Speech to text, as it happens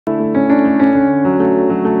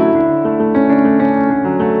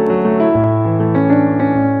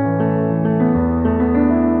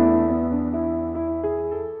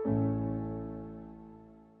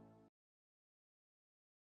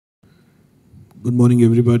Good morning,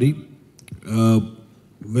 everybody. Uh,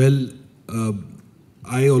 well, uh,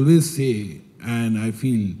 I always say, and I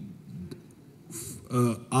feel,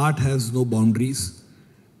 art has no boundaries,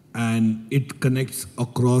 and it connects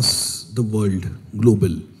across the world, global.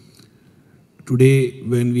 Today,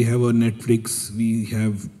 when we have a Netflix, we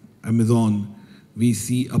have Amazon, we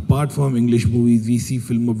see, apart from English movies, we see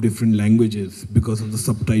film of different languages because of the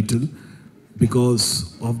subtitle,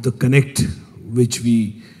 because of the connect which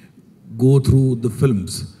we go through the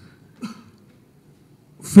films.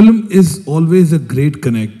 Film is always a great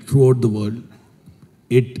connect throughout the world.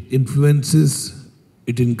 It influences,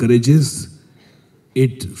 it encourages,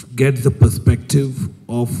 it gets the perspective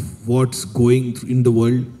of what's going in the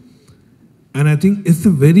world. And I think it's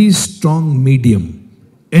a very strong medium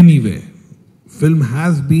anywhere. Film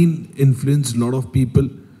has been influenced a lot of people.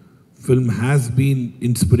 Film has been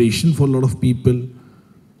inspiration for a lot of people.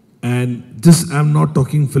 And this, I'm not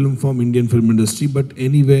talking film from Indian film industry, but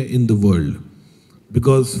anywhere in the world.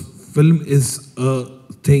 Because film is a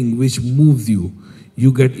thing which moves you.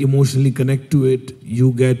 You get emotionally connected to it.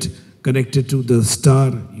 You get connected to the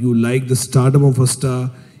star. You like the stardom of a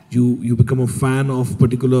star. You become a fan of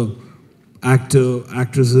particular actor,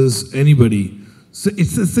 actresses, anybody. So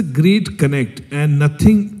it's a great connect and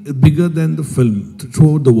nothing bigger than the film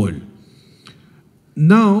throughout the world.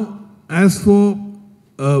 Now, as for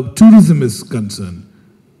tourism is concerned,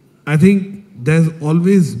 I think there's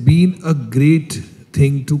always been a great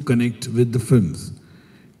thing to connect with the films.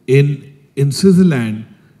 In Switzerland,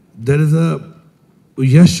 there is a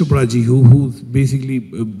Yash Chopra ji who's basically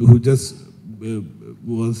who just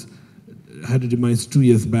had a demise 2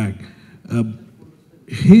 years back.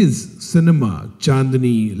 His cinema,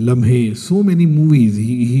 Chandni, Lamhe, so many movies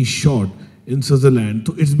he shot in Switzerland.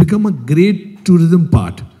 So it's become a great tourism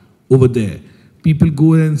part over there. People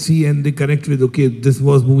go and see and they connect with, okay, this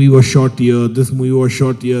movie was shot here, this movie was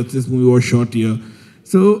shot here, this movie was shot here.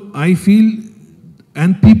 So I feel,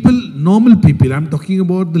 and people, normal people, I'm talking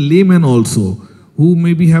about the layman also, who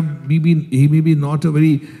maybe he may be not a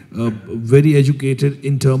very educated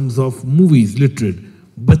in terms of movies, literate,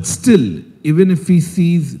 but still, even if he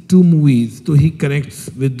sees 2 movies, so he connects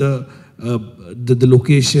with the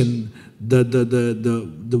location,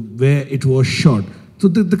 the where it was shot. So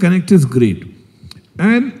the connect is great.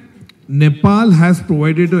 And Nepal has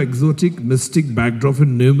provided an exotic, mystic backdrop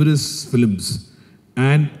in numerous films.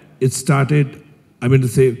 And it started, I mean to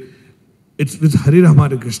say, it's with Hare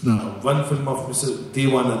Rama Krishna, one film of Mr.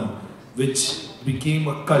 Devanand, which became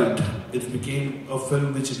a cult. It became a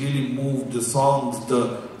film which really moved. The songs,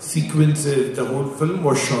 the sequences, the whole film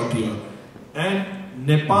was shot here. And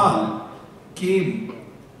Nepal came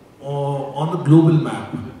on the global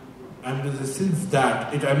map. And since that,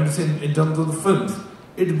 I mean to say, in terms of the films,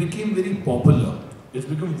 it became very popular. It's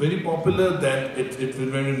become very popular. Then it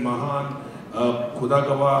went in Mahan, Khuda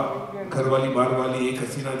Gawa, Gharwali Barwali, Ek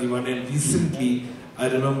Hasina Deewane. And recently, I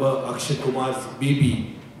remember Akshay Kumar's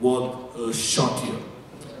Baby was shot here.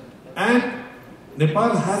 And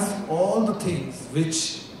Nepal has all the things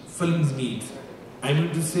which films need. I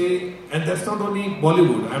mean to say, and that's not only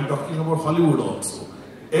Bollywood, I'm talking about Hollywood also.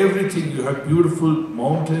 Everything, you have beautiful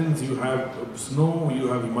mountains, you have snow, you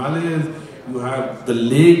have Himalayas, you have the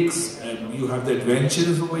lakes, and you have the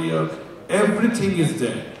adventures over here. Everything is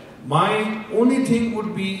there. My only thing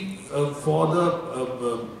would be for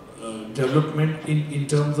the development in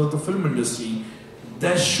terms of the film industry,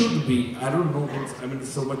 there should be, I don't know, I mean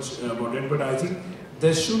so much about it, but I think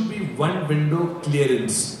there should be one window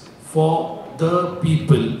clearance for the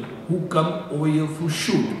people who come over here for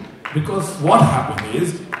shoot. Because what happens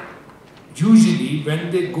is, usually when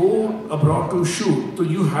they go abroad to shoot, so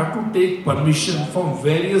you have to take permission from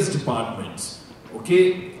various departments.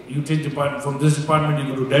 Okay, you take from this department,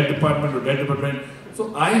 you go to that department or that department.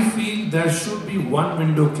 So I feel there should be one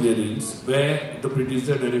window clearance where the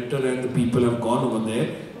producer, director and the people have gone over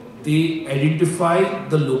there. They identify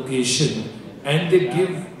the location and they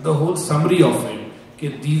give the whole summary of it.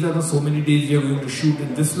 Okay, these are the so many days you are going to shoot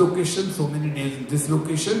in this location, so many days in this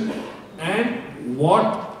location, and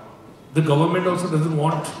what the government also doesn't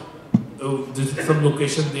want some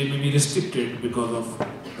location they may be restricted because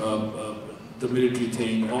of the military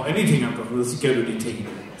thing or anything, I'm talking about the security thing.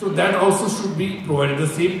 So that also should be provided. At the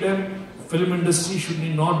same time, film industry should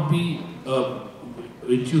not be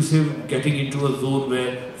intrusive, getting into a zone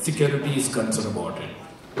where security is concerned about it.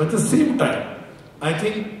 But at the same time, I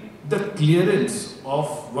think the clearance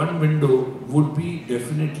of one window would be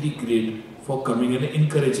definitely great for coming and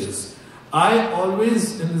encourages. I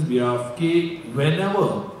always, in this behalf,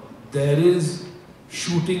 whenever there is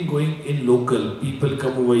shooting going in local, people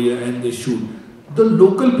come over here and they shoot. The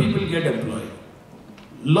local people get employed.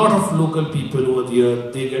 Lot of local people over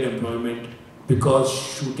here, they get employment because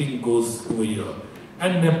shooting goes over here.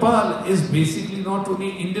 And Nepal is basically not only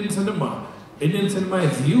Indian cinema. Indian cinema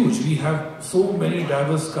is huge. We have so many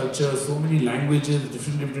diverse cultures, so many languages,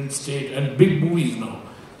 different states, and big movies now,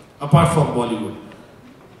 apart from Bollywood,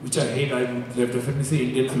 which I hate. I would definitely say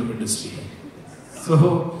Indian film industry.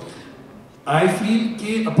 So I feel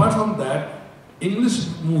that apart from that, English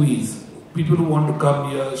movies, people who want to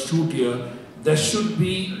come here, shoot here, there should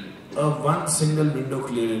be a one single window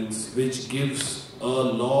clearance which gives a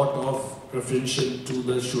lot of preferential to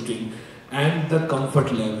the shooting and the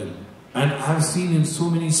comfort level. And I have seen in so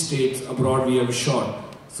many states abroad we have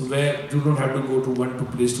shot, so where you don't have to go to one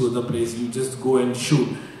place to other place, you just go and shoot.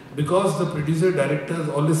 Because the producer directors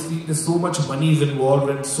always feel there's so much money is involved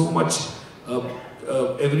and so much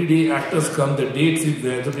everyday actors come, the dates is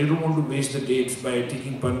there, so they don't want to waste the dates by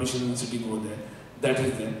taking permission and sitting over there. That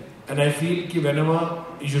is there. And I feel that whenever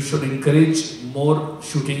you should encourage more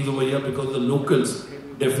shootings over here, because the locals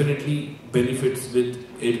definitely benefits with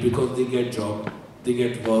it, because they get job, they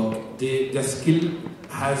get work, their skill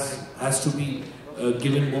has to be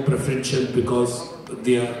given more preferential because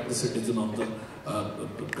they are the citizen of the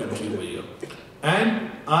country over here.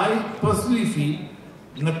 And I personally feel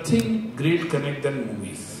nothing great connect than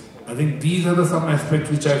movies. I think these are some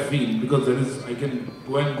aspects which I feel, because there is, I can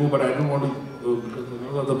go and go, but I don't want to, because there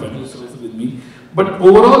are other panelists also with me. But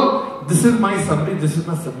overall, this is my summary, this is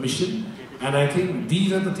my submission, and I think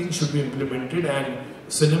these are the things should be implemented, and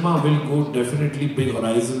cinema will go definitely big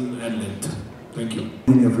horizon and length. Thank you.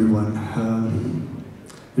 Good morning, everyone.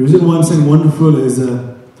 The reason why I'm saying wonderful is,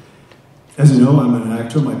 as you know, I'm an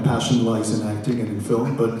actor. My passion lies in acting and in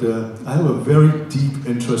film, but I have a very deep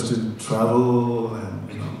interest in travel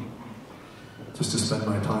and, you know, just to spend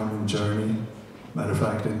my time in journey. Matter of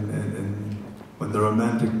fact, when the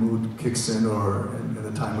romantic mood kicks in, or in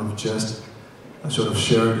the time of jest, I sort of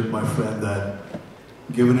shared with my friend that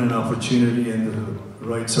given an opportunity and the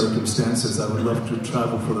right circumstances, I would love to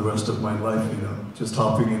travel for the rest of my life, you know, just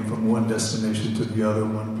hopping in from one destination to the other,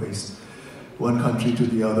 one place, one country to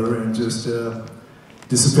the other, and just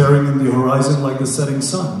disappearing in the horizon like the setting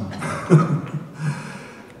sun.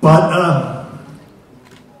 But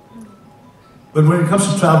when it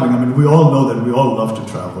comes to traveling, I mean, we all know that we all love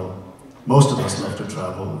to travel. Most of us love to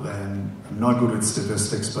travel, and I'm not good at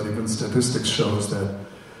statistics, but even statistics shows that,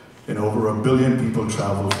 you know, over 1 billion people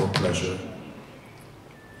travel for pleasure.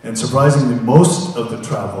 And surprisingly, most of the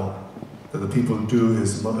travel that the people do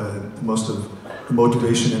is, most of the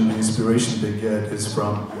motivation and the inspiration they get is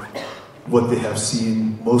from what they have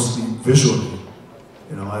seen, mostly visually.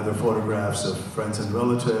 You know, either photographs of friends and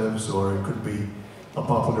relatives, or it could be a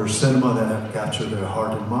popular cinema that have captured their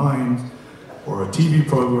heart and mind, or a TV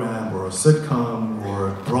program, or a sitcom, or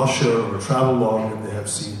a brochure, or a travel log that they have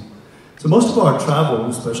seen. So most of our travel,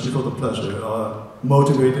 especially for the pleasure, are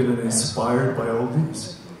motivated and inspired by all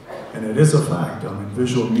these. And it is a fact. I mean,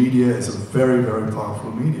 visual media is a very, very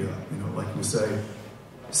powerful media. You know, like we say,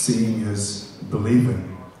 seeing is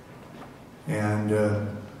believing. And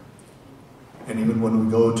even when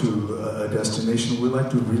we go to a destination, we like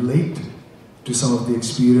to relate to some of the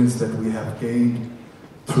experience that we have gained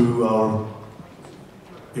through our,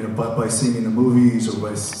 you know, by seeing in the movies, or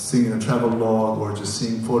by seeing in a travel log, or just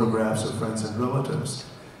seeing photographs of friends and relatives.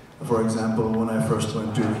 For example, when I first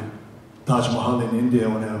went to Taj Mahal in India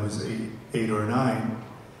when I was 8 or 9,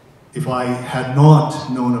 if I had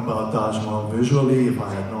not known about Taj Mahal visually, if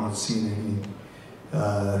I had not seen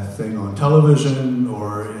any thing on television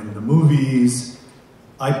or in the movies,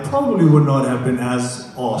 I probably would not have been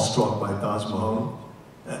as awestruck by Taj Mahal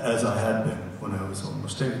as I had been when I was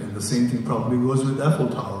almost 8. And the same thing probably goes with Eiffel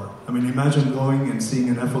Tower. I mean, imagine going and seeing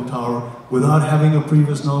an Eiffel Tower without having a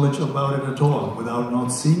previous knowledge about it at all, without not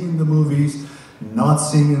seeing the movies, not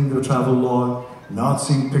seeing in the travel log, not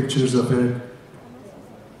seeing pictures of it,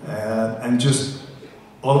 and just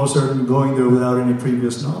all of a sudden going there without any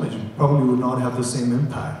previous knowledge. It probably would not have the same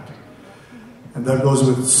impact. And that goes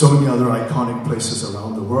with so many other iconic places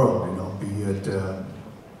around the world, you know, be it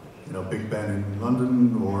you know, Big Ben in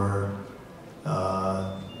London, or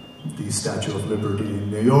the Statue of Liberty in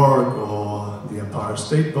New York, or the Empire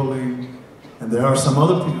State Building. And there are some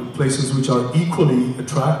other places which are equally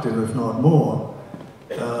attractive, if not more,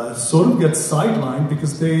 sort of get sidelined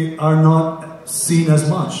because they are not seen as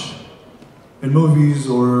much in movies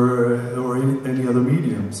or any other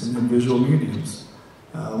mediums, in visual mediums.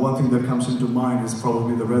 One thing that comes into mind is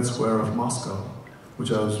probably the Red Square of Moscow,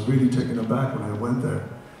 which I was really taken aback when I went there.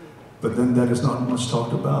 But then that is not much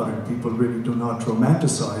talked about, and people really do not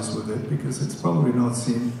romanticize with it because it's probably not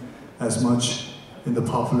seen as much in the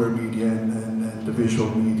popular media and the visual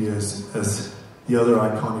media as the other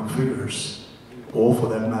iconic figures, or for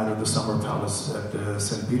that matter, the Summer Palace at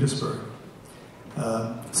St. Petersburg.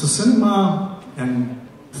 So cinema and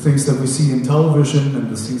things that we see in television and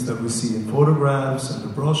the things that we see in photographs and the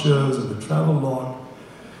brochures and the travel log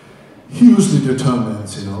hugely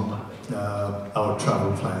determines, our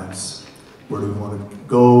travel plans, where we want to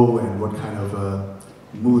go and what kind of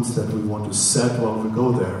moods that we want to set while we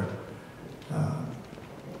go there.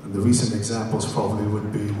 And the recent examples probably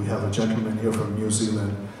would be, we have a gentleman here from New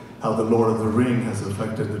Zealand, how the Lord of the Ring has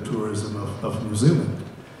affected the tourism of New Zealand.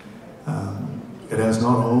 It has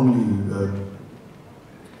not only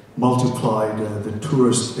multiplied the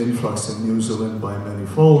tourist influx in New Zealand by many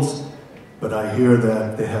folds, but I hear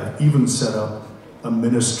that they have even set up a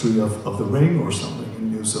ministry of the ring or something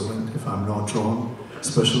in New Zealand, if I'm not wrong,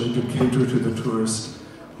 especially to cater to the tourists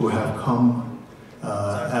who have come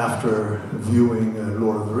after viewing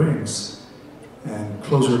Lord of the Rings. And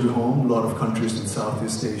closer to home, a lot of countries in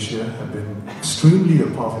Southeast Asia have been extremely a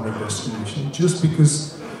popular destination just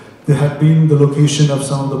because they have been the location of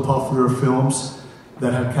some of the popular films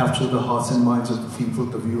that have captured the hearts and minds of the people,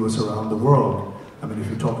 the viewers around the world. I mean, if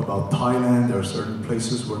you talk about Thailand, there are certain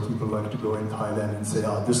places where people like to go in Thailand and say,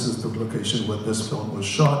 this is the location where this film was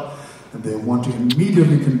shot, and they want to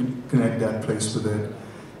immediately connect that place with it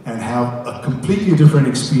and have a completely different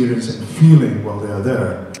experience and feeling while they are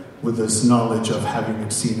there with this knowledge of having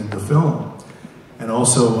it seen in the film. And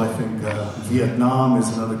also, I think Vietnam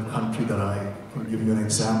is another country that I will give you an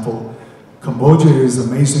example. Cambodia is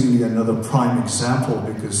amazingly another prime example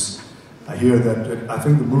because I hear that, I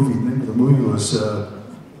think the name of the movie was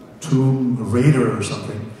Tomb Raider or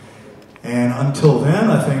something. And until then,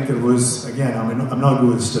 I think it was, again, I mean, I'm not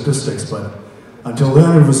good with statistics, but until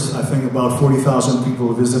then it was, I think, about 40,000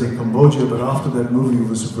 people visiting Cambodia, but after that movie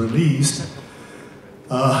was released,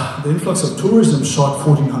 the influx of tourism shot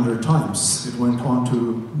 1,400 times. It went on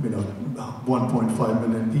to, 1.5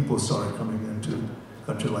 million people started coming into a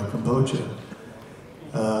country like Cambodia.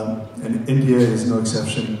 And India is no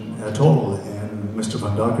exception at all. And Mr.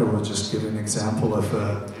 Bhandarkar was just giving an example of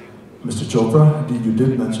Mr. Chopra. You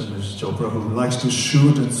did mention Mr. Chopra, who likes to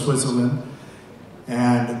shoot in Switzerland.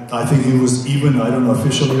 And I think he was even, I don't know,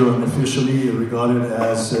 officially or unofficially regarded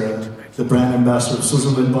as the brand ambassador of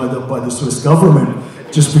Switzerland by the Swiss government,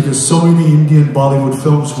 just because so many Indian Bollywood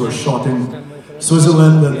films were shot in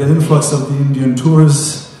Switzerland that the influx of the Indian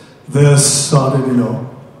tourists there started,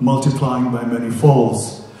 multiplying by many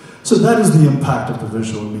folds. So that is the impact of the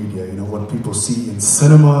visual media, what people see in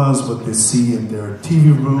cinemas, what they see in their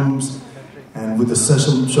TV rooms, and with the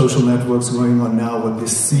social networks going on now, what they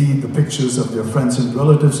see, the pictures of their friends and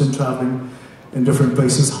relatives and traveling in different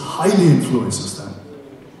places, highly influences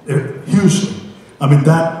them, hugely. I mean,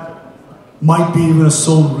 that might be even a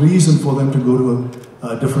sole reason for them to go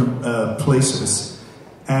to different places.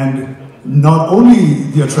 And not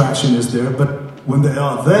only the attraction is there, but when they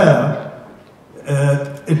are there,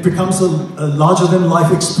 it becomes a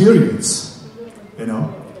larger-than-life experience,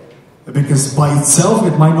 Because by itself,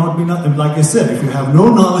 it might not be nothing. Like I said, if you have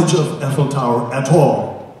no knowledge of Eiffel Tower at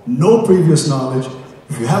all, no previous knowledge,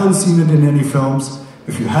 if you haven't seen it in any films,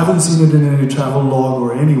 if you haven't seen it in any travel log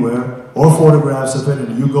or anywhere, or photographs of it,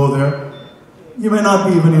 and you go there, you may not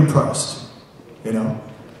be even impressed,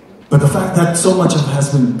 But the fact that so much of it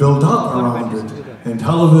has been built up around it, in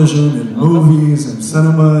television, in movies, in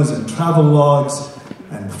cinemas, in travel logs,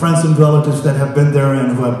 and friends and relatives that have been there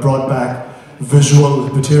and who have brought back visual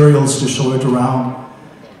materials to show it around,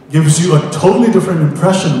 gives you a totally different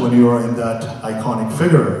impression when you are in that iconic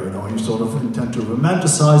figure. You sort of intend to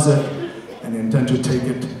romanticize it and intend to take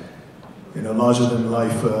it in a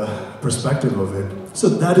larger-than-life perspective of it. So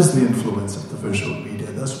that is the influence of the visual media.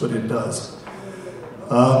 That's what it does.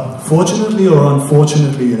 Fortunately or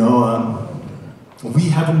unfortunately, we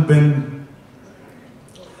haven't been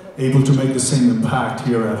able to make the same impact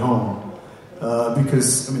here at home.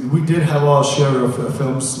 Because, we did have our share of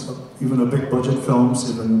films, even big budget films,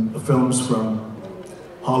 even films from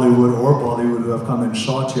Hollywood or Bollywood who have come and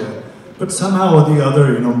shot here. But somehow or the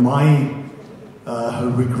other, my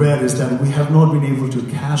regret is that we have not been able to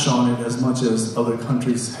cash on it as much as other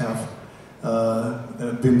countries have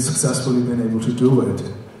successfully been able to do it.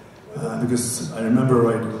 Because I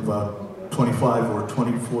remember about 25 or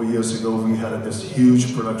 24 years ago, we had this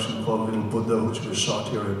huge production called Little Buddha, which was shot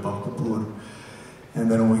here at Bhaktapur. And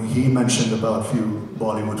then he mentioned about a few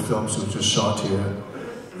Bollywood films which were shot here.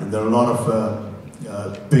 And there are a lot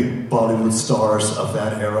of big Bollywood stars of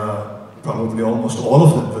that era. Probably almost all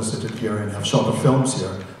of them visited here and have shot the films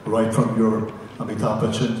here, right from your Amitabh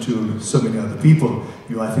Bachchan to so many other people.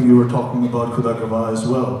 I think you were talking about Khuda Gawah as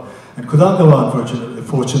well. And Khuda Gawah,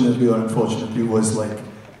 fortunately or unfortunately, was like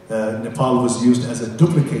Nepal was used as a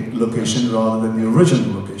duplicate location rather than the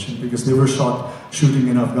original location, because they were shooting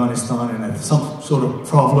in Afghanistan, and some sort of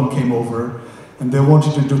problem came over and they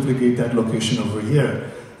wanted to duplicate that location over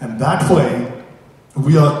here. And that way,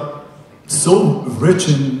 we are so rich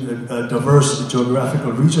in a diverse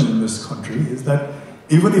geographical region in this country, is that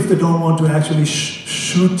even if they don't want to actually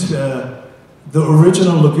shoot the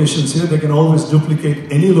original locations here, they can always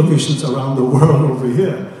duplicate any locations around the world over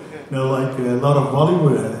here. You know, like a lot of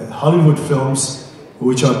Hollywood films,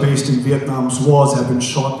 which are based in Vietnam's wars, have been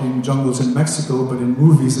shot in jungles in Mexico, but in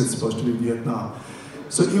movies it's supposed to be Vietnam.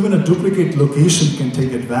 So even a duplicate location can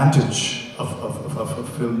take advantage of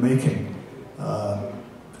filmmaking.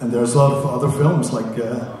 And there's a lot of other films like,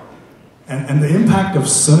 and the impact of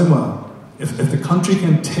cinema, if the country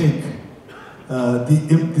can take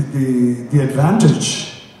the advantage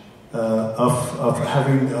of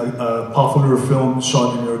having a popular film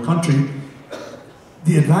shot in your country,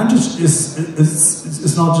 the advantage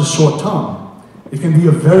is not just short term. It can be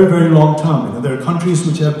a very, very long term. You know, there are countries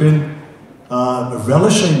which have been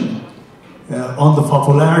relishing on the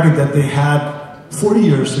popularity that they had 40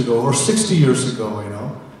 years ago or 60 years ago, you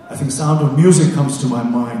know. I think Sound of Music comes to my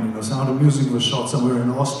mind. You know, Sound of Music was shot somewhere in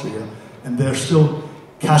Austria, and they're still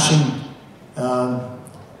cashing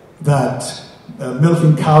that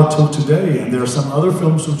milking cow till today. And there are some other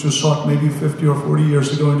films which were shot maybe 50 or 40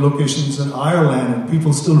 years ago in locations in Ireland, and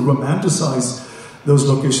people still romanticize those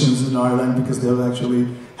locations in Ireland because they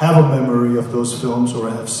actually have a memory of those films or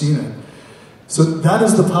have seen it. So that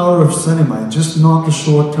is the power of cinema, just not the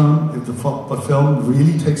short term. If the film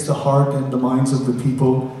really takes the heart and the minds of the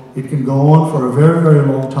people, it can go on for a very, very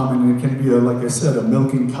long time, and it can be, like I said, a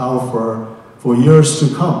milking cow for years to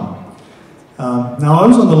come. Now, I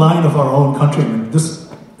was on the line of our own country. I mean,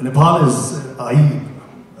 Nepal is, I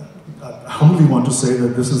humbly want to say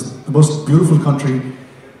that this is the most beautiful country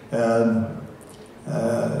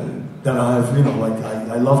that I have, you know, like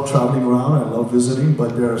I love traveling around, I love visiting,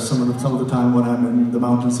 but there are some of the time when I'm in the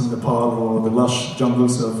mountains of Nepal or the lush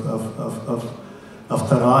jungles of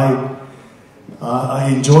Tarai, I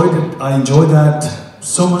enjoyed it. I enjoy that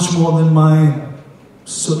so much more than my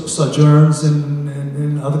sojourns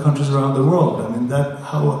in other countries around the world. I mean,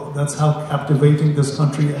 that's how captivating this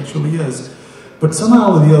country actually is. But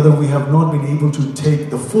somehow or the other, we have not been able to take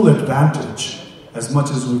the full advantage as much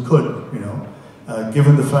as we could, you know,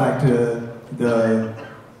 given the fact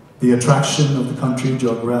the attraction of the country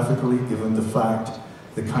geographically, given the fact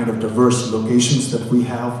the kind of diverse locations that we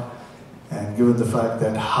have, and given the fact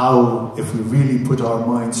that how, if we really put our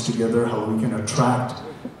minds together, how we can attract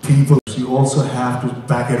people. You also have to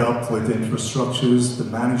back it up with the infrastructures, the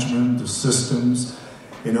management, the systems,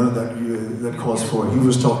 you know, that calls for. He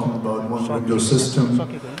was talking about one window system.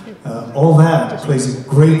 All that plays a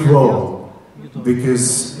great role,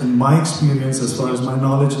 because in my experience, as far as my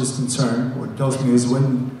knowledge is concerned, what it tells me is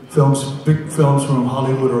when big films from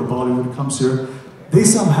Hollywood or Bollywood comes here, they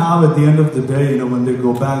somehow, at the end of the day, you know, when they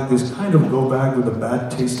go back, they kind of go back with a bad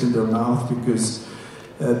taste in their mouth, because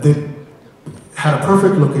they had a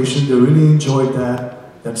perfect location, they really enjoyed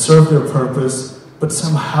that served their purpose, but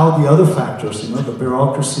somehow the other factors, you know, the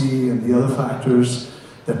bureaucracy and the other factors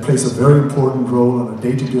that plays a very important role in a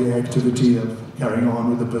day-to-day activity of carrying on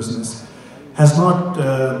with the business, has not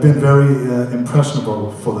been very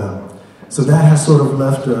impressionable for them. So that has sort of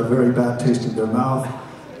left a very bad taste in their mouth.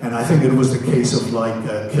 And I think it was the case of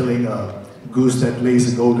like killing a goose that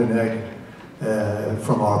lays a golden egg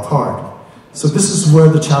from our part. So this is where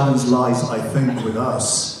the challenge lies, I think, with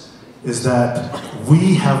us, is that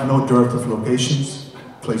we have no dearth of locations.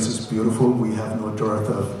 Place is beautiful. We have no dearth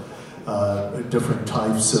of different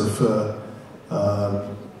types of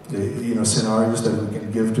you know, scenarios that we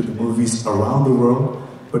can give to the movies around the world.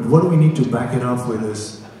 But what we need to back it up with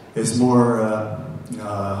is more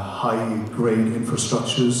high-grade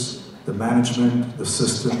infrastructures, the management, the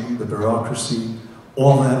system, the bureaucracy,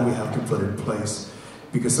 all that we have to put in place.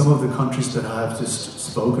 Because some of the countries that I have just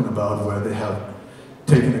spoken about, where they have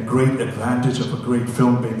taken a great advantage of a great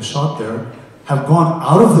film being shot there, have gone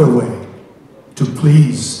out of their way to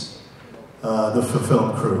please the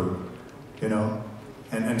film crew, you know.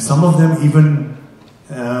 And some of them even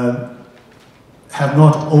have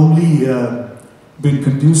not only been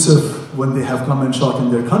conducive when they have come and shot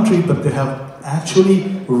in their country, but they have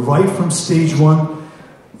actually, right from stage one,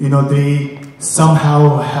 you know, they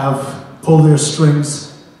somehow have pulled their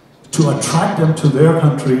strings to attract them to their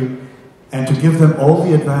country and to give them all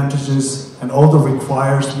the advantages and all the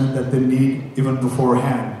requirements that they need even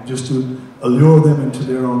beforehand, just to allure them into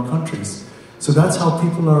their own countries. So that's how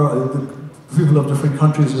people of different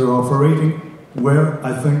countries are operating, where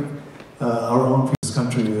I think our own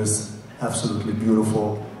country is absolutely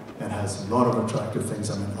beautiful and has a lot of attractive things.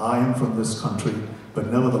 I mean, I am from this country, but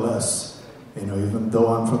nevertheless, you know, even though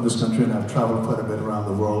I'm from this country and I've traveled quite a bit around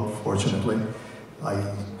the world, fortunately, I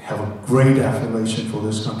have a great affiliation for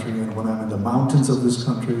this country, and when I'm in the mountains of this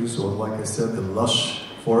country, so like I said, the lush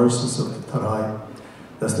forests of the Tarai,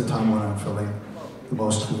 that's the time when I'm feeling the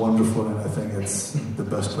most wonderful, and I think it's the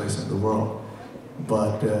best place in the world.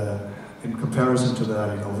 But in comparison to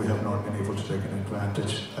that, you know, we have not been able to take an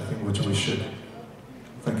advantage, I think, which we should.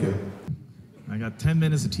 Thank you. I got 10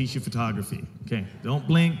 minutes to teach you photography. Okay, don't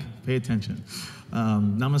blink, pay attention.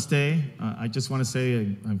 Namaste. I just want to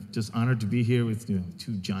say I'm just honored to be here with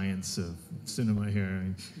two giants of cinema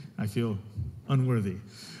here. I feel unworthy.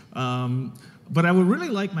 But I would really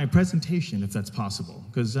like my presentation, if that's possible,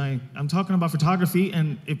 because I'm talking about photography,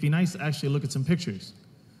 and it'd be nice to actually look at some pictures.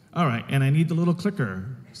 All right, and I need the little clicker.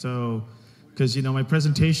 So, because, you know, my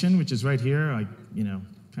presentation, which is right here,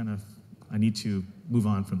 I need to move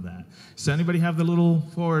on from that. Does anybody have the little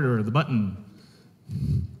forward or the button?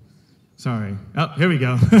 Sorry. Oh, here we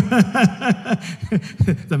go.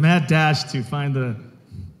 The mad dash to find the...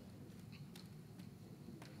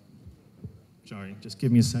 Sorry, just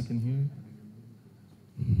give me a second here.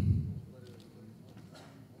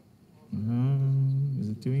 Is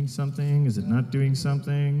it doing something? Is it not doing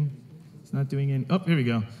something? It's not doing any... Oh, here we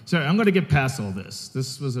go. Sorry, I'm going to get past all this. I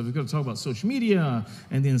was going to talk about social media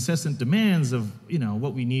and the incessant demands of, you know,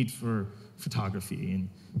 what we need for photography, and,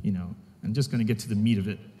 you know, I'm just going to get to the meat of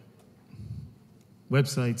it.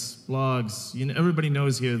 Websites, blogs, you know, everybody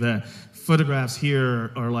knows here that photographs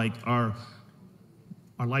here are like our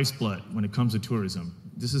life's blood when it comes to tourism.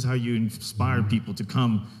 This is how you inspire people to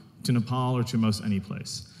come to Nepal or to most any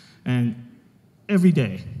place. And every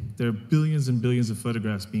day, there are billions and billions of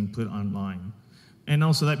photographs being put online. And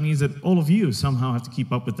also that means that all of you somehow have to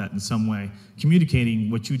keep up with that in some way,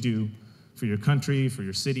 communicating what you do for your country, for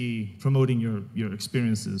your city, promoting your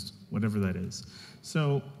experiences, whatever that is.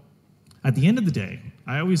 So at the end of the day,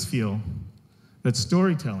 I always feel that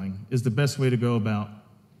storytelling is the best way to go about...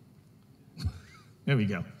 There we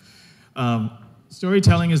go.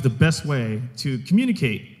 Storytelling is the best way to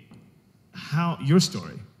communicate your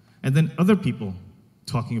story. And then other people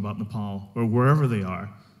talking about Nepal or wherever they are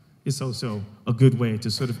is also a good way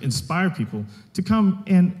to sort of inspire people to come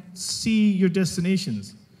and see your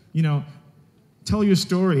destinations. You know, tell your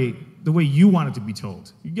story the way you want it to be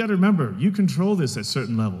told. You got to remember, you control this at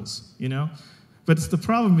certain levels, you know? But the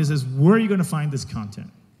problem is where are you going to find this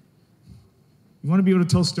content? You want to be able to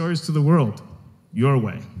tell stories to the world your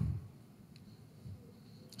way.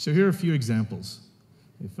 So here are a few examples,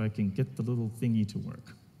 if I can get the little thingy to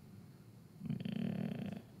work.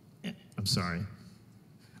 I'm sorry.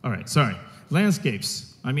 All right, sorry.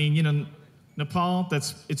 Landscapes. I mean, you know, Nepal,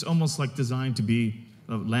 it's almost like designed to be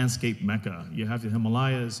a landscape mecca. You have the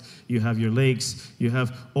Himalayas, you have your lakes, you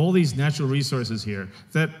have all these natural resources here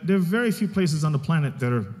that there are very few places on the planet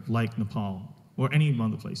that are like Nepal or any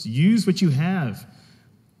other place. Use what you have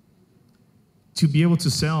to be able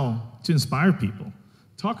to sell, to inspire people.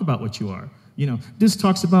 Talk about what you are. You know, this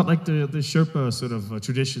talks about like the Sherpa sort of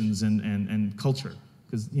traditions and culture,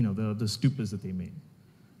 because, you know, the stupas that they made.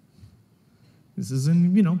 This is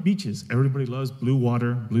in, you know, beaches. Everybody loves blue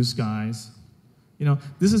water, blue skies. You know,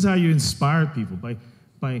 this is how you inspire people,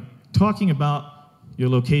 by talking about your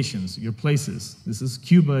locations, your places. This is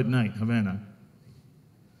Cuba at night, Havana.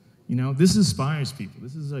 You know, this inspires people.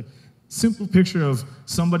 This is a simple picture of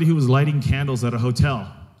somebody who was lighting candles at a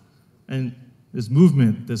hotel. And there's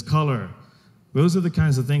movement, there's color. Those are the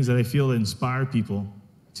kinds of things that I feel that inspire people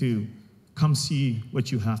to come see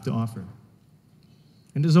what you have to offer.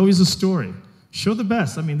 And there's always a story. Show the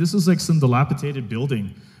best. I mean, this is like some dilapidated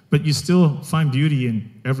building, but you still find beauty in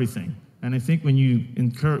everything. And I think when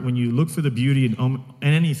you look for the beauty in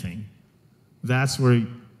anything, that's where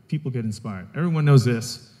people get inspired. Everyone knows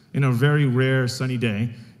this. In a very rare sunny day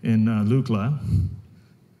in Lukla,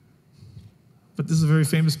 but this is a very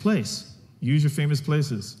famous place. Use your famous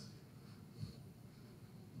places.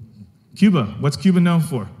 Cuba. What's Cuba known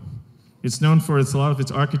for? It's known for a lot of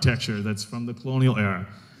its architecture that's from the colonial era.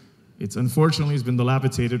 It's unfortunately has been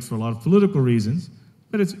dilapidated for a lot of political reasons,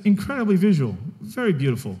 but it's incredibly visual, very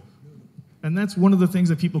beautiful. And that's one of the things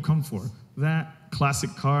that people come for. That,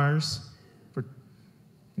 classic cars.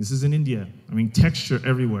 This is in India. I mean, texture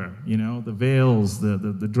everywhere, you know, the veils,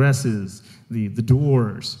 the dresses, the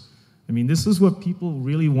doors. I mean, this is what people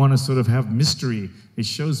really want to sort of have mystery. It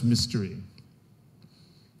shows mystery.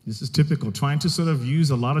 This is typical, trying to sort of use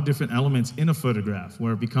a lot of different elements in a photograph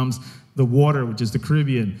where it becomes the water, which is the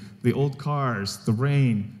Caribbean, the old cars, the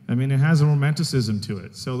rain. I mean, it has a romanticism to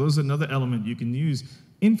it. So those are another element you can use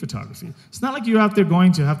in photography. It's not like you're out there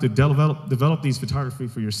going to have to develop these photography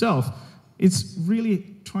for yourself. It's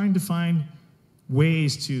really trying to find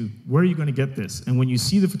ways to, where are you going to get this? And when you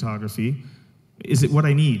see the photography, is it what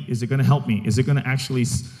I need? Is it going to help me? Is it going to actually,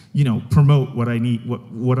 promote what I need,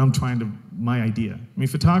 what I'm trying to, my idea? I mean,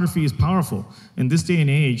 photography is powerful. In this day and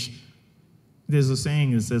age, there's a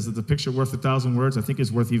saying that says that the picture worth 1,000 words, I think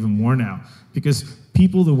is worth even more now. Because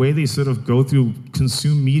people, the way they sort of go through,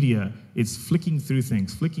 consume media, it's flicking through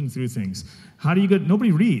things. How do you get,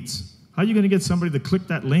 nobody reads. How are you going to get somebody to click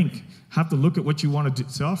that link, have to look at what you want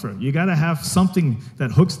to offer? You got to have something that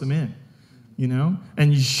hooks them in.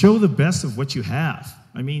 And you show the best of what you have.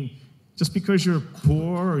 I mean, just because you're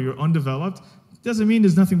poor or you're undeveloped doesn't mean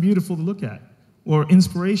there's nothing beautiful to look at or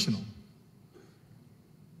inspirational.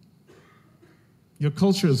 Your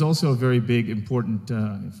culture is also a very big, important,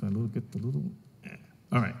 if I look at the little,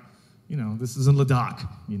 all right. This is in Ladakh,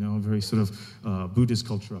 a very sort of Buddhist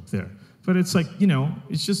culture up there. But it's like,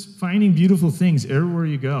 it's just finding beautiful things everywhere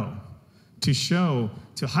you go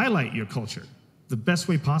to highlight your culture the best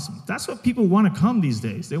way possible. That's what people want to come these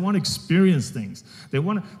days. They want to experience things. They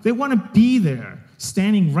want to be there,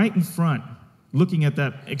 standing right in front, looking at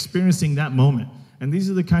that, experiencing that moment. And these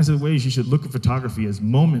are the kinds of ways you should look at photography, as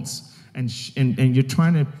moments, and you're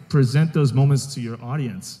trying to present those moments to your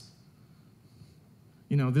audience.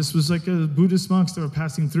 This was like a Buddhist monks that were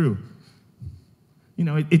passing through.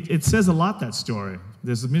 It says a lot, that story.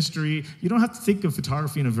 There's a mystery. You don't have to think of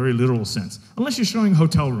photography in a very literal sense, unless you're showing a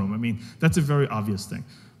hotel room. I mean, that's a very obvious thing.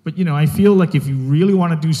 But, I feel like if you really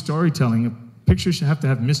want to do storytelling, pictures should have to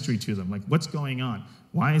have mystery to them. Like, what's going on?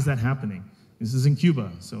 Why is that happening? This is in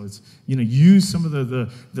Cuba, so it's, use some of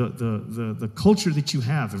the culture that you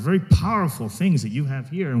have, the very powerful things that you have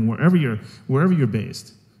here and wherever you're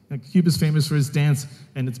based. Like, Cuba's famous for its dance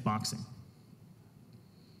and its boxing.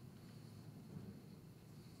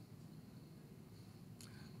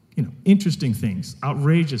 Interesting things,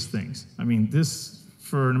 outrageous things. I mean, this,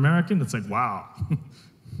 for an American, it's like, wow.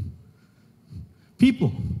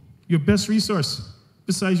 People, your best resource,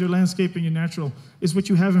 besides your landscape and your natural, is what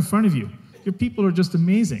you have in front of you. Your people are just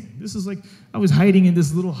amazing. This is like, I was hiding in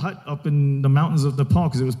this little hut up in the mountains of Nepal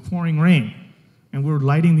because it was pouring rain. And we were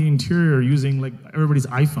lighting the interior using like everybody's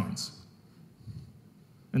iPhones.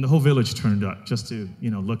 And the whole village turned up just to,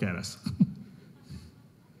 look at us.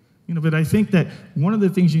 But I think that one of the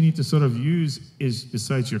things you need to sort of use is,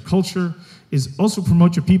 besides your culture, is also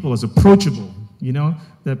promote your people as approachable,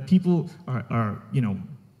 that people are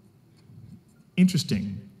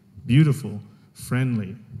interesting, beautiful,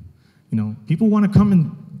 friendly. People want to come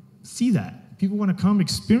and see that. People want to come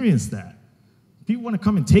experience that. People want to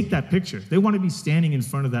come and take that picture. They want to be standing in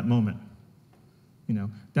front of that moment.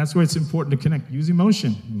 That's why it's important to connect. Use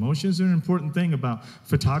emotion. Emotions are an important thing about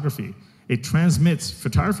photography.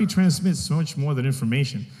 Photography transmits so much more than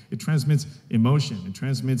information. It transmits emotion, it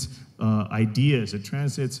transmits ideas, it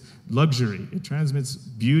transmits luxury, it transmits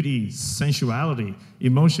beauty, sensuality,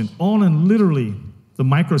 emotion, all in literally the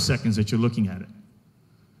microseconds that you're looking at it.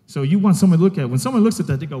 So you want someone to look at it. When someone looks at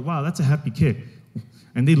that, they go, wow, that's a happy kid.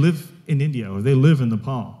 And they live in India or they live in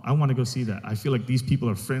Nepal. I want to go see that. I feel like these people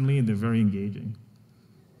are friendly and they're very engaging.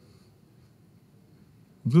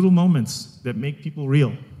 Little moments that make people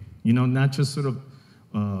real. Not just sort of,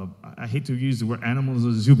 I hate to use the word animals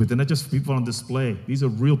or zoo, but they're not just people on display. These are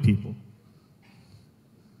real people.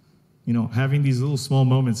 Having these little small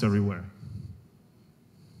moments everywhere.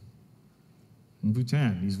 In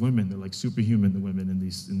Bhutan, these women, they're like superhuman, the women in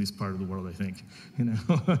this part of the world, I think.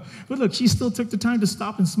 But look, she still took the time to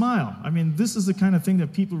stop and smile. I mean, this is the kind of thing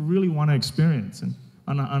that people really want to experience and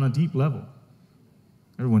on a deep level.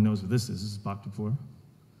 Everyone knows what this is. This is Bhaktapur.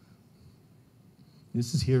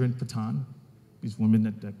 This is here in Patan, these women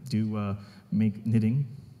that do make knitting.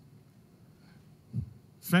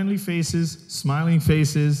 Friendly faces, smiling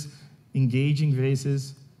faces, engaging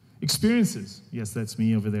faces, experiences. Yes, that's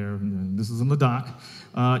me over there. This is in Ladakh.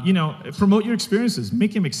 Promote your experiences.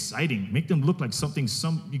 Make them exciting. Make them look like something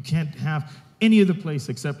you can't have any other place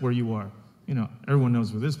except where you are. Everyone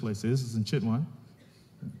knows where this place is. It's in Chitwan.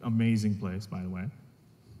 Amazing place, by the way.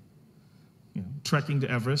 Trekking to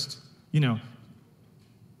Everest.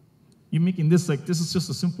 You're making this like, this is just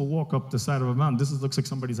a simple walk up the side of a mountain. This looks like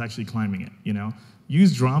somebody's actually climbing it,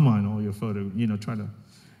 Use drama in all your photo, try to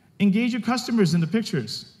engage your customers in the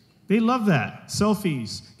pictures. They love that.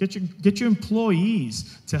 Selfies. Get your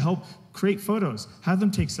employees to help create photos. Have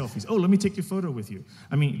them take selfies. Oh, let me take your photo with you.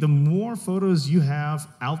 I mean, the more photos you have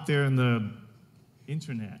out there in the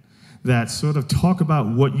internet that sort of talk about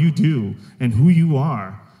what you do and who you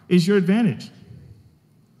are is your advantage.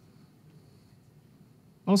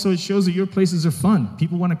 Also, it shows that your places are fun.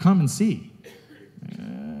 People want to come and see.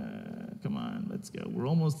 Come on, let's go. We're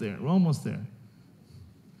almost there. We're almost there.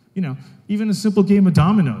 You know, even a simple game of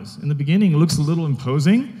dominoes. In the beginning, it looks a little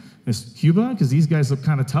imposing. It's Cuba, because these guys look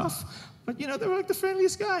kind of tough. But, you know, they were like the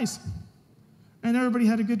friendliest guys. And everybody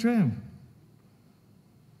had a good time.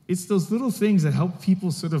 It's those little things that help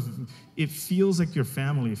people sort of, it feels like your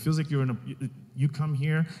family. It feels like you come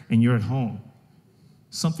here and you're at home.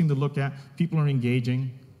 Something to look at. People are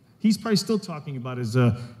engaging. He's probably still talking about his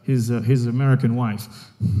American wife.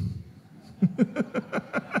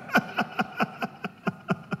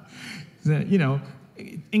 That, you know,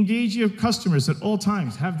 engage your customers at all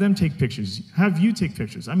times. Have them take pictures. Have you take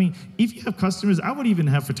pictures. I mean, if you have customers, I would even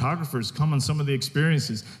have photographers come on some of the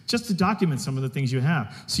experiences just to document some of the things you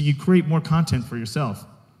have so you create more content for yourself.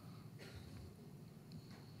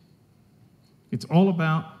 It's all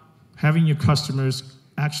about having your customers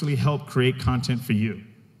actually help create content for you,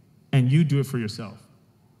 and you do it for yourself.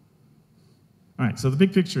 All right, so the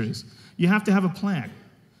big picture is you have to have a plan.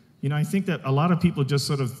 You know, I think that a lot of people just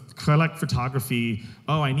sort of collect photography.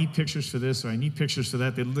 Oh, I need pictures for this, or I need pictures for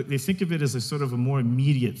that. They think of it as a sort of a more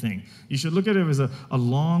immediate thing. You should look at it as a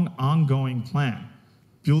long, ongoing plan,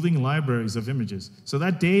 building libraries of images. So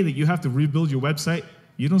that day that you have to rebuild your website,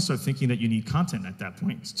 you don't start thinking that you need content at that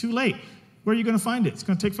point. It's too late. Where are you going to find it? It's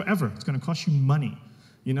going to take forever. It's going to cost you money.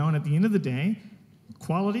 You know, and at the end of the day,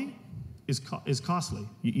 quality is costly.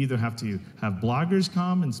 You either have to have bloggers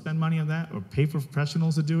come and spend money on that, or pay for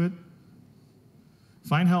professionals to do it.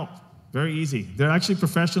 Find help. Very easy. There are actually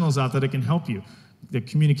professionals out there that can help you. The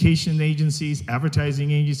communication agencies,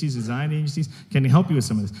 advertising agencies, design agencies can help you with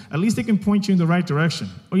some of this. At least they can point you in the right direction,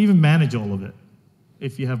 or even manage all of it,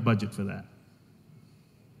 if you have budget for that.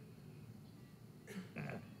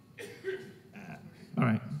 All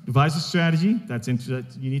right, devise a strategy, that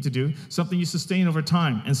you need to do, something you sustain over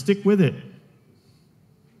time, and stick with it.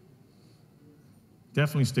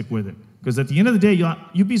 Definitely stick with it. Because at the end of the day,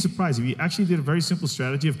 you'd be surprised if you actually did a very simple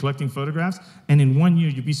strategy of collecting photographs, and in 1 year,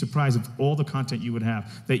 you'd be surprised of all the content you would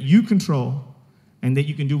have that you control, and that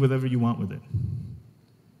you can do whatever you want with it.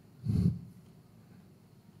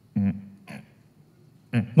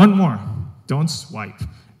 One more, don't swipe.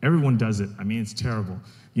 Everyone does it. I mean, it's terrible.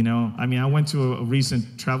 You know, I mean, I went to a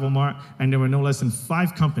recent travel mart, and there were no less than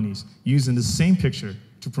 5 companies using the same picture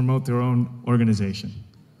to promote their own organization,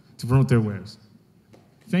 to promote their wares.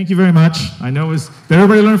 Thank you very much. I know, did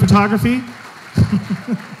everybody learn photography?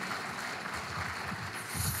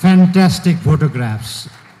 Fantastic photographs.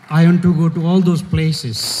 I want to go to all those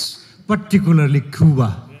places, particularly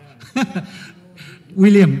Cuba. Yeah.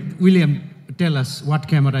 William, tell us what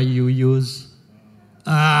camera you use.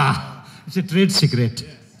 It's a trade secret.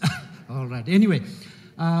 Yes. All right. Anyway,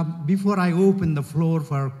 before I open the floor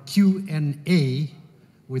for Q&A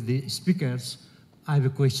with the speakers, I have a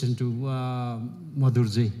question to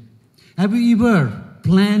Madhurji. Have you ever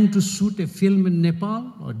planned to shoot a film in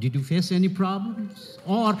Nepal, or did you face any problems?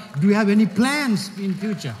 Or do you have any plans in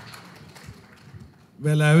future?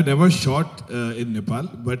 Well, I have never shot in Nepal,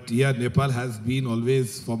 but yeah, Nepal has been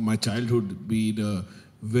always, from my childhood, been a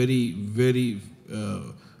very, very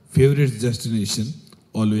favorite destination,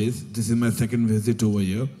 always. This is my second visit over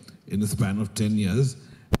here in a span of 10 years.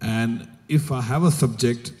 And if I have a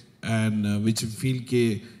subject and which I feel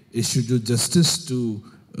it should do justice to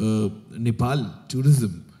Nepal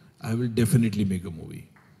tourism, I will definitely make a movie,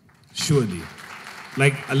 surely.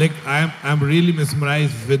 Like I'm really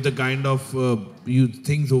mesmerized with the kind of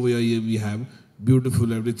things over here we have,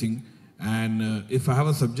 beautiful everything. And if I have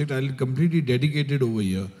a subject, I'll completely dedicate it over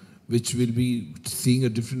here, which will be seeing a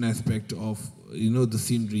different aspect of, you know, the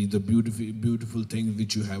scenery, the beautiful things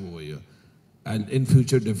which you have over here. And in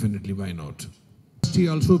future, definitely, why not? It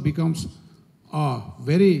also becomes a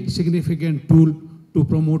very significant tool to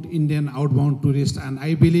promote Indian outbound tourists. And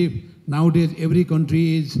I believe nowadays every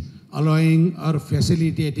country is allowing or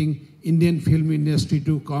facilitating Indian film industry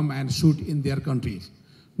to come and shoot in their countries.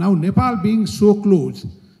 Now, Nepal being so close,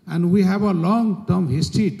 and we have a long-term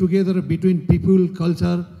history together between people,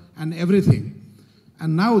 culture, and everything.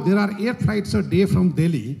 And now there are 8 flights a day from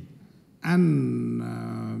Delhi. And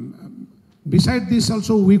beside this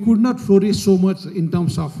also, we could not flourish so much in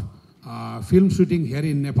terms of film shooting here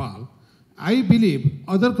in Nepal. I believe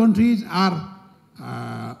other countries are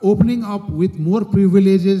opening up with more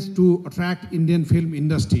privileges to attract Indian film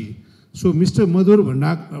industry. So, Mr. Madhur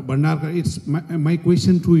Bhandarkar, it's my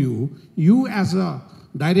question to you. You as a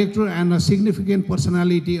director and a significant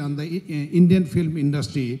personality on the Indian film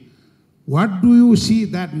industry, what do you see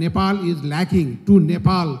that Nepal is lacking to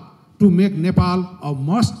make Nepal a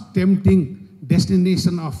most tempting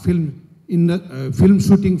destination of film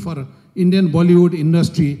shooting for Indian Bollywood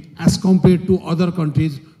industry as compared to other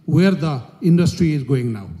countries where the industry is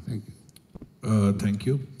going now? Thank you. Thank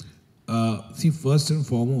you. See, first and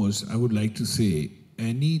foremost, I would like to say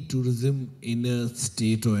any tourism in a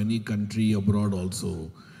state or any country abroad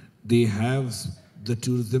also, they have the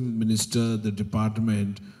tourism minister, the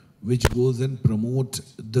department, which goes and promote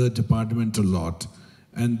the department a lot.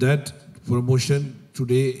 And that promotion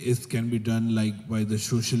today can be done like by the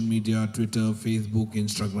social media, Twitter, Facebook,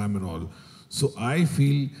 Instagram and all. So I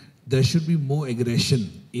feel there should be more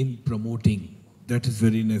aggression in promoting. That is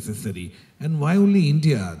very necessary. And why only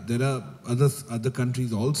India? There are other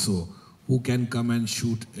countries also who can come and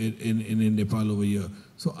shoot in Nepal over here.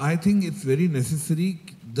 So I think it's very necessary.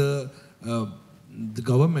 The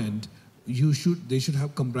government, they should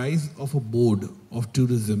have comprised of a board of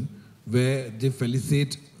tourism where they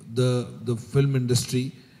felicitate the film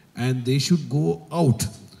industry, and they should go out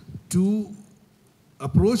to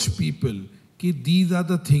approach people. These are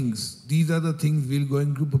the things we're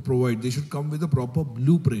going to provide. They should come with a proper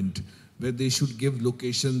blueprint where they should give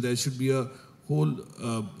location. There should be a whole,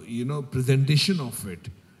 presentation of it.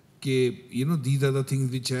 These are the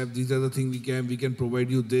things which have, these are the things we can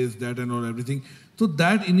provide you this, that and all, everything. So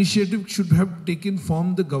that initiative should have taken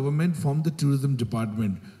from the government, from the tourism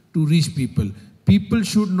department to reach people. People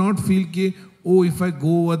should not feel, oh, if I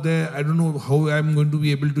go over there, I don't know how I'm going to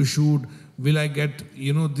be able to shoot. Will I get,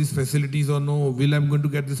 these facilities or no? Will I'm going to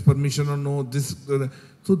get this permission or no?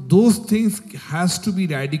 So those things has to be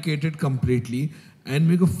eradicated completely and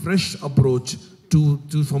make a fresh approach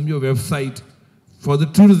from your website for the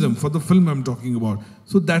tourism, for the film I'm talking about.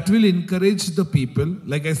 So that will encourage the people.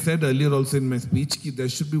 Like I said earlier also in my speech, there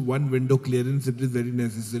should be one window clearance. It is very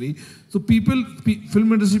necessary. So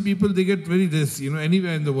film industry people, they get very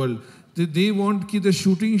anywhere in the world. They want the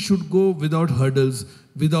shooting should go without hurdles,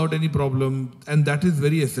 without any problem, and that is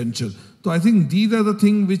very essential. So I think these are the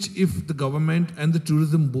things which, if the government and the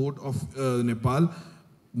tourism board of Nepal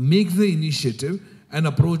makes the initiative and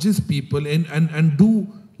approaches people and do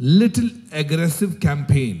little aggressive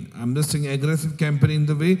campaign. I'm just saying aggressive campaign in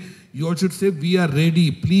the way you all should say, we are ready,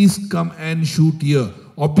 please come and shoot here.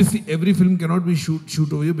 Obviously, every film cannot be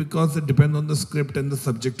shoot over here because it depends on the script and the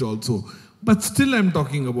subject also. But still I'm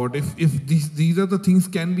talking about if these are the things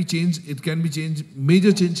can be changed, it can be changed,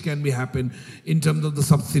 major change can be happen in terms of the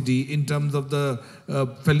subsidy, in terms of the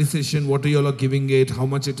felicitation, what you all are giving it, how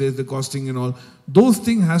much it is, the costing and all. Those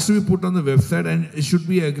things has to be put on the website and it should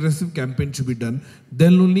be an aggressive campaign to be done.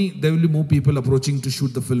 Then only there will be more people approaching to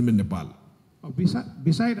shoot the film in Nepal.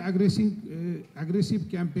 Beside aggressive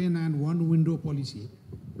campaign and one window policy.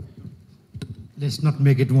 Let's not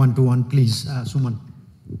make it one-to-one, please, Suman.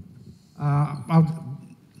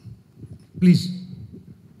 Please.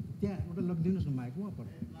 Yeah,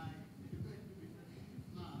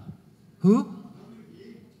 who?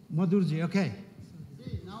 Madhurji, okay.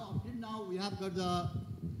 See, now, up till now, we have got the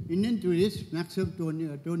Indian tourists, maximum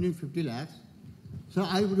 250 lakhs. So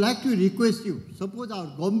I would like to request you, suppose our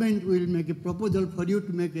government will make a proposal for you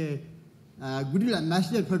to make a goodwill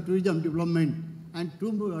ambassador for tourism development and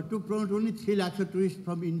to promote only 3 lakhs of tourists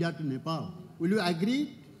from India to Nepal. Will you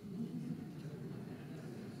agree?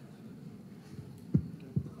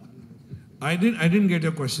 I didn't get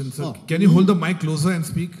your question, sir. Can you hold the mic closer and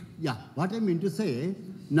speak? Yeah, what I mean to say,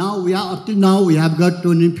 now up till now we have got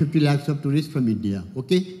 250 lakhs of tourists from India,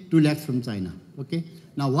 okay? 2 lakhs from China, okay?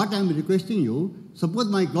 Now what I'm requesting you, suppose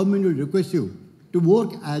my government will request you to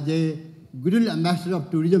work as a goodwill ambassador of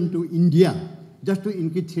tourism to India, just to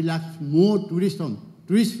increase 3 lakhs more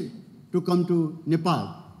tourists to come to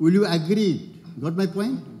Nepal. Will you agree? Got my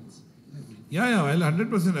point? Yeah, I'll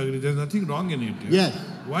 100% agree. There's nothing wrong in it. Yes.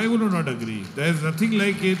 Why would you not agree? There's nothing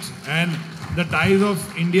like it, and the ties of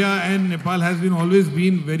India and Nepal has always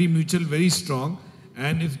been very mutual, very strong.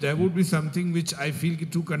 And if there would be something which I feel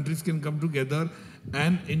two countries can come together,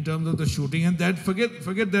 and in terms of the shooting, and that forget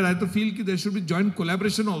that, I feel there should be joint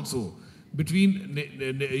collaboration also between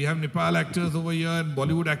you have Nepal actors over here and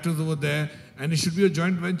Bollywood actors over there, and it should be a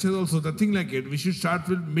joint venture also. Nothing like it. We should start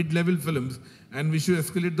with mid-level films, and we should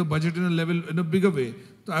escalate the budget in a bigger way.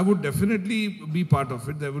 So I would definitely be part of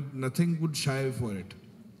it. Nothing would shy for it.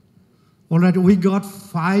 All right, we got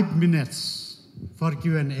 5 minutes for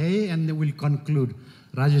Q&A, and we'll conclude.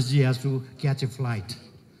 Rajesh ji has to catch a flight.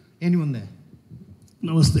 Anyone there?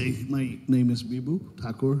 Namaste. My name is Bibu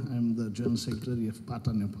Thakur. I'm the General Secretary of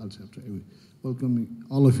Pata Nepal chapter. I welcome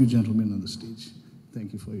all of you gentlemen on the stage.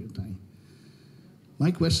 Thank you for your time.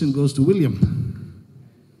 My question goes to William.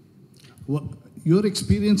 Your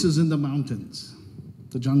experiences in the mountains,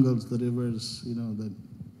 the jungles, the rivers, the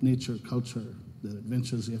nature, culture, the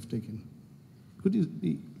adventures you have taken. Could you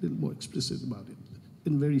be a little more explicit about it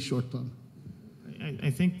in very short time?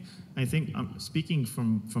 I think I'm speaking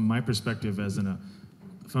from my perspective as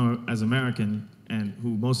American, and who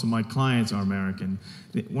most of my clients are American.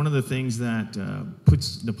 One of the things that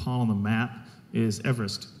puts Nepal on the map is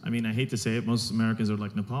Everest. I mean, I hate to say it, most Americans are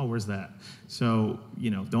like, Nepal, where's that? So,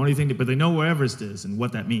 the only thing, but they know where Everest is and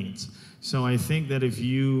what that means. So I think that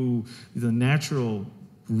the natural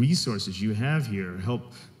resources you have here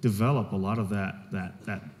help develop a lot of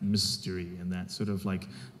that mystery and that sort of like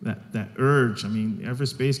that urge. I mean,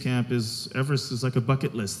 Everest Base Camp Everest is like a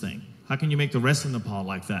bucket list thing. How can you make the rest of Nepal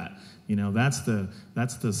like that? That's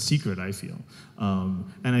the secret, I feel. And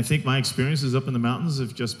I think my experiences up in the mountains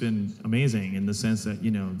have just been amazing in the sense that,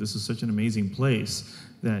 this is such an amazing place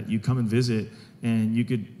that you come and visit, and you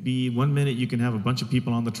could be, one minute you can have a bunch of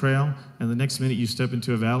people on the trail, and the next minute you step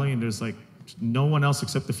into a valley and there's like no one else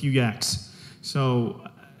except a few yaks. So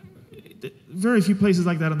very few places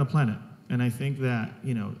like that on the planet. And I think that,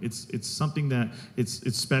 it's something that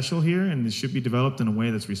it's special here, and it should be developed in a way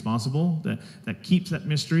that's responsible, that keeps that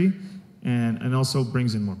mystery, and also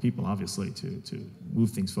brings in more people, obviously, to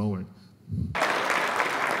move things forward.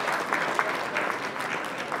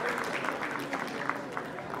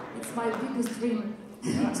 It's my biggest dream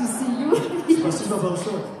to see you. Спасибо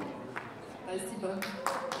большое. Спасибо.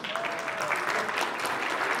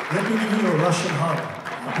 Let me give you a Russian hug.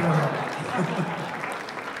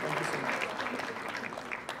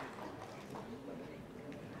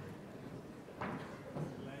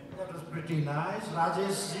 That was pretty nice.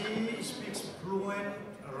 Rajesh ji speaks fluent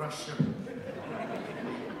Russian.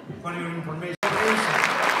 For your information.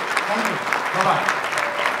 Thank you. Bye-bye.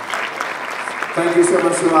 Thank you so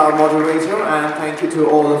much to our moderator, and thank you to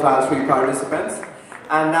all of our three participants.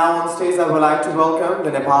 And now on stage, I would like to welcome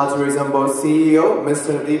the Nepal Tourism Board CEO,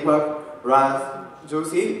 Mr. Deepak Raj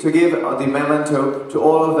Joshi, to give the memento to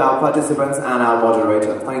all of our participants and our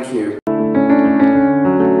moderator. Thank you.